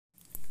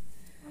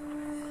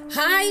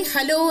Hi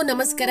hello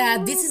ನಮಸ್ಕಾರ.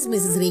 This is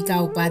Mrs ರೇಖಾ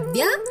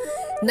ಉಪಾಧ್ಯ.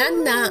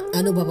 ನನ್ನ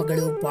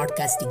ಅನುಭವಗಳು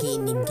ಪಾಡ್ಕಾಸ್ಟಿಗೆ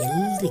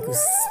ನಿಮ್ಗೆಲ್ರಿಗೂ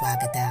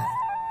ಸ್ವಾಗತ.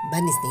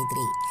 ಬನ್ನಿ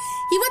ಸ್ನೇಹಿತರೆ,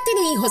 ಇವತ್ತಿನ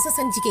ಈ ಹೊಸ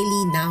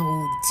ಸಂಚಿಕೆಯಲ್ಲಿ ನಾವು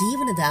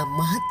ಜೀವನದ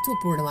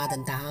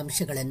ಮಹತ್ವಪೂರ್ಣವಾದಂತಹ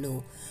ಅಂಶಗಳನ್ನು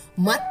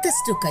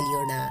ಮತ್ತಷ್ಟು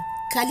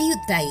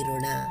ಕಲಿಯುತ್ತಾ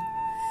ಇರೋಣ.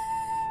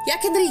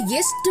 ಯಾಕೆಂದರೆ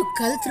ಎಷ್ಟು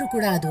ಕಲಿತರೂ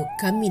ಕೂಡ ಅದು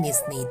ಕಮ್ಮಿನೇ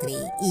ಸ್ನೇಹಿತರೆ.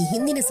 ಈ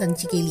ಹಿಂದಿನ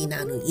ಸಂಚಿಕೆಯಲ್ಲಿ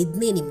ನಾನು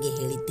ಇದನ್ನೇ ನಿಮಗೆ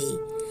ಹೇಳಿದ್ದೆ.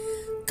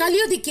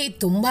 ಕಲಿಯೋದಕ್ಕೆ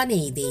ತುಂಬಾನೇ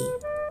ಇದೆ.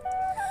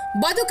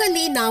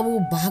 ಬದುಕಲ್ಲಿ ನಾವು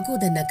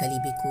ಬಾಗೋದನ್ನು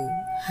ಕಲಿಬೇಕು,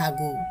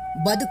 ಹಾಗೂ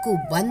ಬದುಕು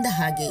ಬಂದ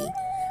ಹಾಗೆ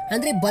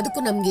ಅಂದರೆ ಬದುಕು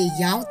ನಮಗೆ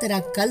ಯಾವ ಥರ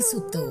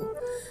ಕಲಿಸುತ್ತೋ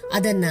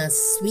ಅದನ್ನು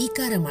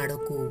ಸ್ವೀಕಾರ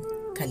ಮಾಡೋಕ್ಕೂ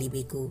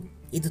ಕಲಿಬೇಕು.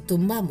 ಇದು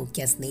ತುಂಬ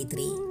ಮುಖ್ಯ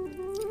ಸ್ನೇಹಿತರೆ.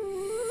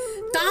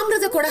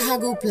 ತಾಮ್ರದ ಕೊಡ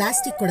ಹಾಗೂ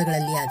ಪ್ಲಾಸ್ಟಿಕ್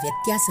ಕೊಡಗಳಲ್ಲಿ ಆ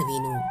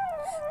ವ್ಯತ್ಯಾಸವೇನು?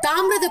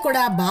 ತಾಮ್ರದ ಕೊಡ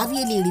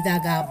ಬಾವಿಯಲ್ಲಿ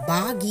ಇಳಿದಾಗ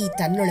ಬಾಗಿ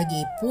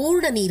ತನ್ನೊಳಗೆ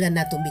ಪೂರ್ಣ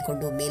ನೀರನ್ನು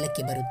ತುಂಬಿಕೊಂಡು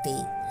ಮೇಲಕ್ಕೆ ಬರುತ್ತೆ.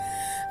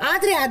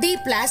 ಆದರೆ ಅದೇ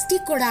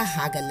ಪ್ಲಾಸ್ಟಿಕ್ ಕೊಡ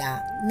ಹಾಗಲ್ಲ.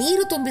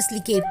 ನೀರು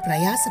ತುಂಬಿಸ್ಲಿಕ್ಕೆ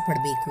ಪ್ರಯಾಸ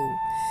ಪಡಬೇಕು.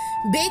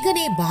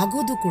 ಬೇಗನೆ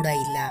ಬಾಗೋದು ಕೂಡ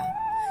ಇಲ್ಲ.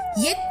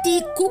 ಎತ್ತಿ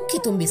ಕುಕ್ಕಿ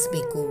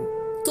ತುಂಬಿಸಬೇಕು.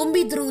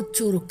 ತುಂಬಿದ್ರೂ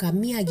ಚೂರು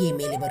ಕಮ್ಮಿಯಾಗಿಯೇ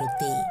ಮೇಲೆ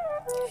ಬರುತ್ತೆ.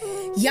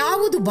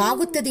 ಯಾವುದು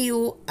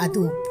ಬಾಗುತ್ತದೆಯೋ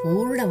ಅದು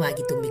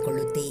ಪೂರ್ಣವಾಗಿ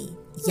ತುಂಬಿಕೊಳ್ಳುತ್ತೆ.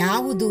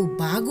 ಯಾವುದು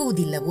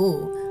ಬಾಗುವುದಿಲ್ಲವೋ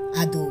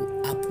ಅದು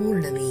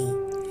ಅಪೂರ್ಣವೇ.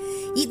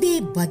 ಇದೇ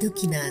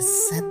ಬದುಕಿನ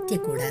ಸತ್ಯ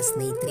ಕೂಡ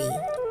ಸ್ನೇಹಿತರೆ.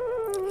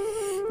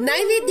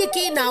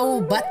 ನೈವೇದ್ಯಕ್ಕೆ ನಾವು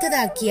ಭತ್ತದ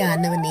ಅಕ್ಕಿಯ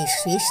ಅನ್ನವನ್ನೇ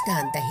ಶ್ರೇಷ್ಠ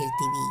ಅಂತ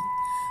ಹೇಳ್ತೀವಿ.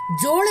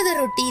 ಜೋಳದ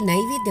ರೊಟ್ಟಿ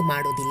ನೈವೇದ್ಯ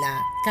ಮಾಡೋದಿಲ್ಲ.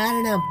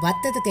 ಕಾರಣ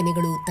ಭತ್ತದ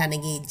ತೆನೆಗಳು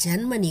ತನಗೆ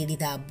ಜನ್ಮ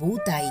ನೀಡಿದ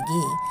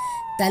ಭೂತಾಯಿಗೆ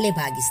ತಲೆ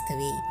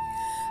ಬಾಗಿಸ್ತವೆ.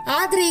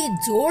 ಆದರೆ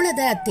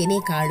ಜೋಳದ ತೆನೆ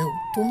ಕಾಳು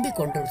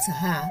ತುಂಬಿಕೊಂಡರೂ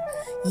ಸಹ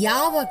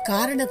ಯಾವ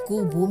ಕಾರಣಕ್ಕೂ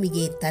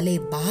ಭೂಮಿಗೆ ತಲೆ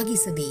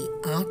ಬಾಗಿಸದೆ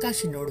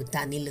ಆಕಾಶ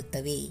ನೋಡುತ್ತಾ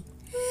ನಿಲ್ಲುತ್ತವೆ.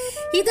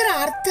 ಇದರ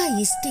ಅರ್ಥ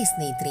ಇಷ್ಟೇ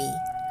ಸ್ನೇಹಿತರೆ.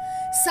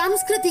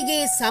 ಸಂಸ್ಕೃತಿಗೆ,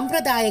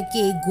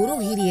 ಸಂಪ್ರದಾಯಕ್ಕೆ, ಗುರು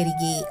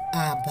ಹಿರಿಯರಿಗೆ,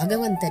 ಆ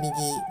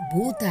ಭಗವಂತನಿಗೆ,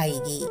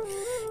 ಭೂತಾಯಿಗೆ,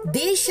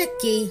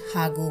 ದೇಶಕ್ಕೆ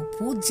ಹಾಗೂ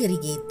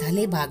ಪೂಜ್ಯರಿಗೆ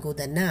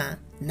ತಲೆಬಾಗೋದನ್ನು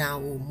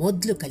ನಾವು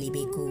ಮೊದಲು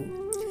ಕಲಿಬೇಕು.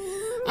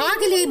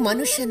 ಆಗಲೇ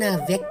ಮನುಷ್ಯನ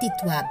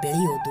ವ್ಯಕ್ತಿತ್ವ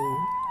ಬೆಳೆಯೋದು.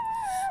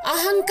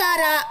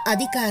 ಅಹಂಕಾರ,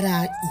 ಅಧಿಕಾರ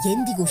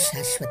ಎಂದಿಗೂ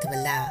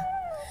ಶಾಶ್ವತವಲ್ಲ.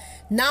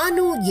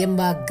 ನಾನು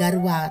ಎಂಬ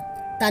ಗರ್ವ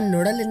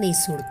ತನ್ನೊಡಲನ್ನೇ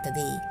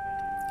ಸುಡುತ್ತದೆ.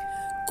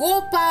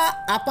 ಕೋಪ,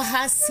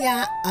 ಅಪಹಾಸ್ಯ,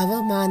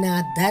 ಅವಮಾನ,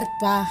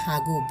 ದರ್ಪ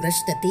ಹಾಗೂ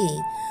ಭ್ರಷ್ಟತೆ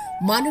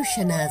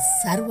ಮನುಷ್ಯನ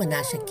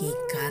ಸರ್ವನಾಶಕ್ಕೆ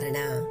ಕಾರಣ.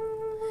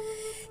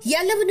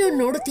 ಎಲ್ಲವನ್ನೂ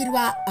ನೋಡುತ್ತಿರುವ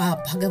ಆ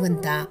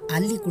ಭಗವಂತ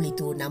ಅಲ್ಲಿ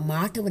ಕುಳಿತು ನಮ್ಮ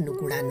ಆಟವನ್ನು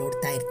ಕೂಡ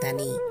ನೋಡ್ತಾ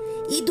ಇರ್ತಾನೆ.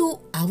 ಇದು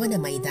ಅವನ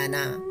ಮೈದಾನ.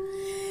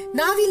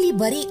 ನಾವಿಲ್ಲಿ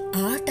ಬರೀ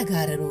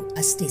ಆಟಗಾರರು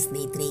ಅಷ್ಟೇ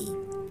ಸ್ನೇಹಿತರೆ.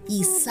 ಈ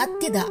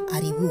ಸತ್ಯದ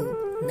ಅರಿವು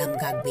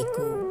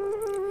ನಮ್ಗಾಗ್ಬೇಕು.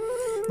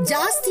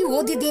 ಜಾಸ್ತಿ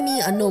ಓದಿದ್ದೀನಿ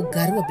ಅನ್ನೋ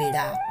ಗರ್ವ ಬೇಡ.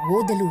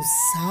 ಓದಲು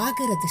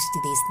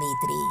ಸಾಗರದಷ್ಟಿದೆ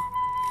ಸ್ನೇಹಿತರೆ.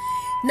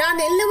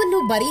 ನಾನೆಲ್ಲವನ್ನೂ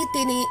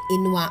ಬರೆಯುತ್ತೇನೆ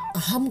ಎನ್ನುವ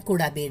ಅಹಂ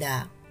ಕೂಡ ಬೇಡ.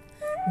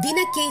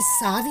 ದಿನಕ್ಕೆ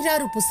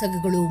ಸಾವಿರಾರು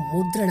ಪುಸ್ತಕಗಳು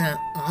ಮುದ್ರಣ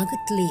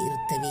ಆಗುತ್ತಲೇ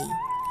ಇರುತ್ತವೆ.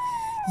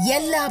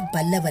 ಎಲ್ಲ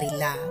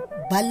ಬಲ್ಲವರಿಲ್ಲ,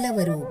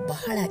 ಬಲ್ಲವರು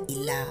ಬಹಳ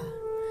ಇಲ್ಲ.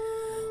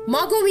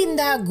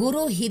 ಮಗುವಿಂದ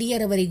ಗುರು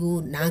ಹಿರಿಯರವರೆಗೂ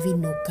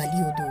ನಾವಿನ್ನು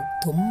ಕಲಿಯೋದು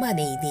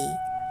ತುಂಬಾನೇ ಇದೆ.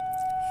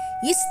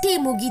 ಇಷ್ಟೇ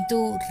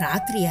ಮುಗೀತು,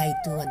 ರಾತ್ರಿ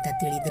ಆಯಿತು ಅಂತ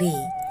ತಿಳಿದ್ರೆ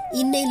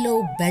ಇನ್ನೆಲ್ಲೋ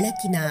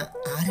ಬೆಳಕಿನ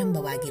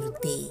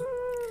ಆರಂಭವಾಗಿರುತ್ತೆ.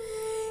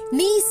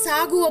 ನೀ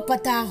ಸಾಗುವ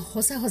ಪಥ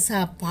ಹೊಸ ಹೊಸ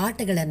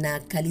ಪಾಠಗಳನ್ನು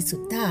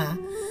ಕಲಿಸುತ್ತಾ,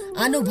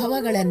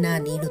 ಅನುಭವಗಳನ್ನು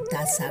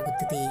ನೀಡುತ್ತಾ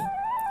ಸಾಗುತ್ತದೆ.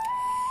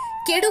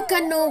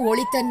 ಕೆಡುಕನ್ನು,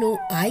 ಒಳಿತನ್ನು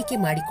ಆಯ್ಕೆ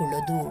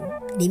ಮಾಡಿಕೊಳ್ಳೋದು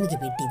ನಿಮಗೆ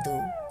ಬಿಟ್ಟಿದ್ದು.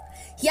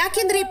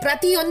 ಯಾಕೆಂದರೆ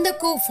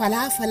ಪ್ರತಿಯೊಂದಕ್ಕೂ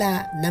ಫಲಾಫಲ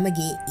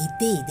ನಮಗೆ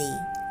ಇದ್ದೇ ಇದೆ.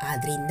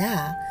 ಆದ್ರಿಂದ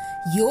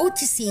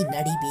ಯೋಚಿಸಿ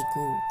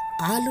ನಡಿಬೇಕು,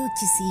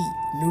 ಆಲೋಚಿಸಿ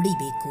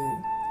ನುಡಿಬೇಕು.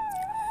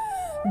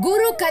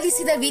 ಗುರು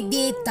ಕಲಿಸಿದ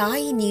ವಿದ್ಯೆ,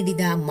 ತಾಯಿ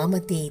ನೀಡಿದ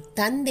ಮಮತೆ,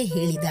 ತಂದೆ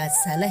ಹೇಳಿದ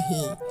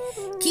ಸಲಹೆ,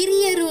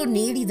 ಕಿರಿಯರು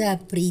ನೀಡಿದ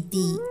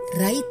ಪ್ರೀತಿ,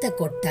 ರೈತ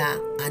ಕೊಟ್ಟ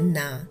ಅನ್ನ,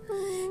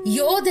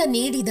 ಯೋಧ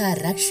ನೀಡಿದ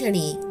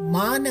ರಕ್ಷಣೆ,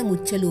 ಮಾನ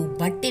ಮುಚ್ಚಲು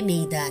ಬಟ್ಟೆ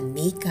ನೇಯ್ದ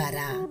ನೇಕಾರ,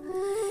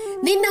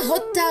 ನಿನ್ನ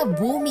ಹೊತ್ತ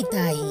ಭೂಮಿ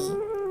ತಾಯಿ,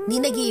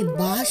 ನಿನಗೆ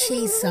ಭಾಷೆ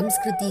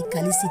ಸಂಸ್ಕೃತಿ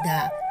ಕಲಿಸಿದ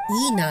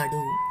ಈ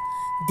ನಾಡು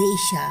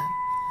ದೇಶ.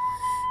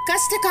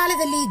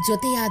 ಕಷ್ಟಕಾಲದಲ್ಲಿ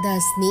ಜೊತೆಯಾದ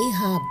ಸ್ನೇಹ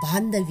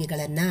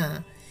ಬಾಂಧವ್ಯಗಳನ್ನು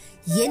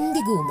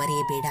ಎಂದಿಗೂ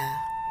ಮರೆಯಬೇಡ.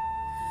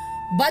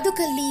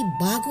 ಬದುಕಲ್ಲಿ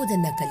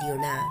ಬಾಗೋದನ್ನು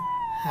ಕಲಿಯೋಣ,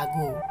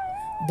 ಹಾಗೂ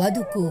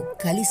ಬದುಕು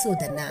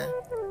ಕಲಿಸೋದನ್ನು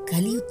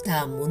ಕಲಿಯುತ್ತಾ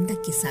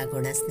ಮುಂದಕ್ಕೆ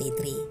ಸಾಗೋಣ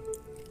ಸ್ನೇಹಿತರೆ.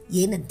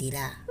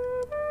 ಏನಂತೀರಾ?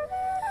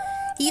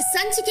 ಈ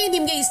ಸಂಚಿಕೆ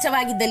ನಿಮಗೆ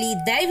ಇಷ್ಟವಾಗಿದ್ದಲ್ಲಿ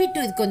ದಯವಿಟ್ಟು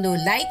ಇದಕ್ಕೊಂದು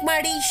ಲೈಕ್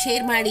ಮಾಡಿ,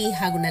 ಶೇರ್ ಮಾಡಿ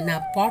ಹಾಗೂ ನನ್ನ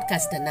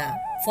ಪಾಡ್ಕಾಸ್ಟನ್ನು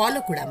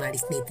ಫಾಲೋ ಕೂಡ ಮಾಡಿ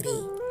ಸ್ನೇಹಿತರೆ.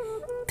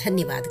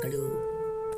 ಧನ್ಯವಾದಗಳು.